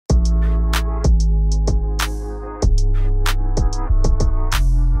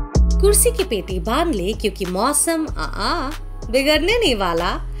कुर्सी की पेटी बांध ले क्योंकि मौसम बिगड़ने नहीं वाला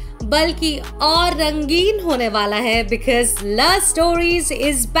बल्कि और रंगीन होने वाला है because Love Stories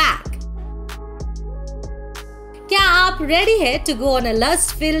is back. क्या आप ready है to go on a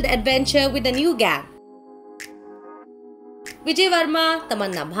lust-filled adventure with a new gang? Vijay Varma,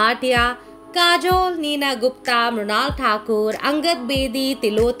 Tamannaah Bhatia, Kajol, Neena Gupta, Mrunal Thakur, Angad Bedi,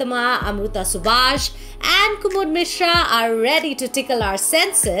 Tilotama, Amruta Subhash and Kumud Mishra are ready to tickle our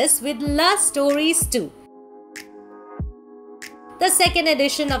senses with Love Stories too. The second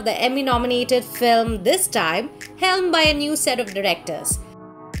edition of the Emmy-nominated film this time helmed by a new set of directors.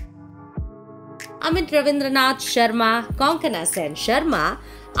 Amit Ravindranath Sharma, Konkana Sen Sharma,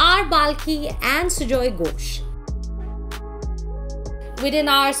 R. Balki and Sujoy Ghosh. Within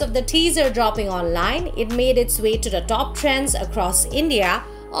hours of the teaser dropping online, it made its way to the top trends across India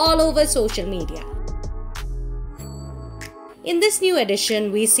all over social media. In this new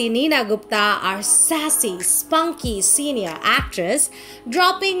edition, we see Neena Gupta, our sassy, spunky senior actress,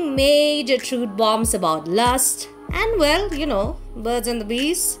 dropping major truth bombs about lust and, well, you know, birds and the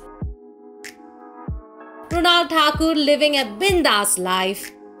bees. Mrunal Thakur living a bindas life.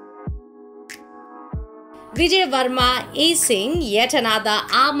 Vijay Varma acing yet another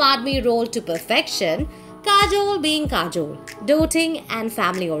Aam Aadmi role to perfection. Kajol being Kajol, doting and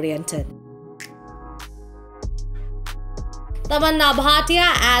family-oriented. Tamannaah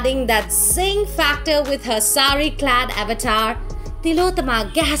Bhatia adding that zing factor with her sari-clad avatar,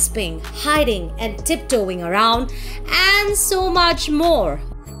 Tilotama gasping, hiding and tiptoeing around, and so much more.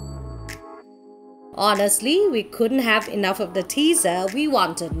 Honestly, we couldn't have enough of the teaser, we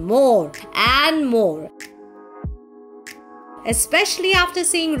wanted more and more. Especially after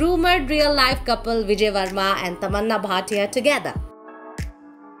seeing rumored real-life couple Vijay Varma and Tamannaah Bhatia together.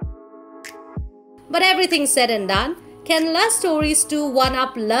 But everything said and done, can Love Stories 2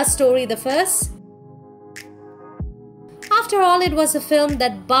 one-up Love Story the first? After all, it was a film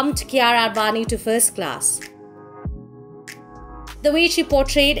that bumped Kiara Advani to first class. The way she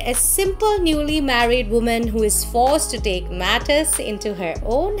portrayed a simple newly married woman who is forced to take matters into her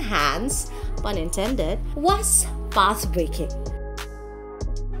own hands, pun intended, was path-breaking.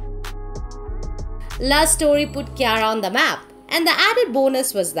 Love Story put Kiara on the map. And the added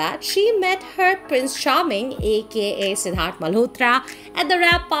bonus was that she met her Prince Charming, aka Siddharth Malhotra, at the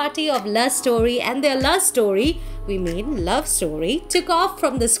wrap party of Love Story, and their love story, we mean love story, took off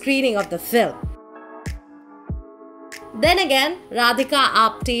from the screening of the film. Then again, Radhika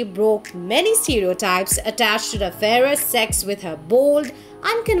Apte broke many stereotypes attached to the fairer sex with her bold,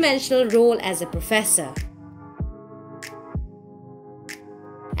 unconventional role as a professor.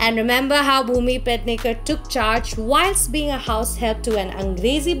 And remember how Bhumi Pednekar took charge whilst being a house help to an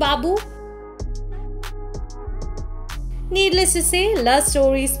Angrezi Babu? Needless to say, Love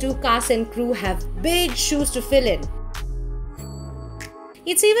Stories 2 cast and crew have big shoes to fill in.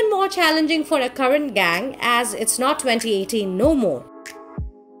 It's even more challenging for a current gang as it's not 2018 no more.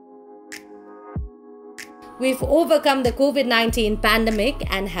 We've overcome the COVID-19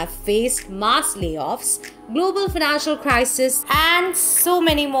 pandemic and have faced mass layoffs, global financial crisis, and so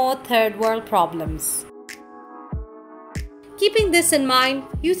many more third world problems. Keeping this in mind,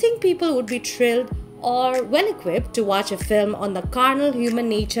 you think people would be thrilled or well equipped to watch a film on the carnal human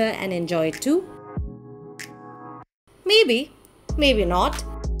nature and enjoy it too? Maybe, maybe not.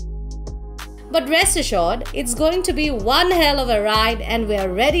 But rest assured, it's going to be one hell of a ride and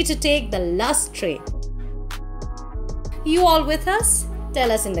we're ready to take the lust train. You all with us?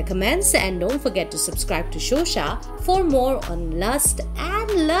 Tell us in the comments and don't forget to subscribe to Shosha for more on lust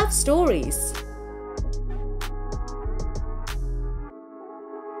and love stories.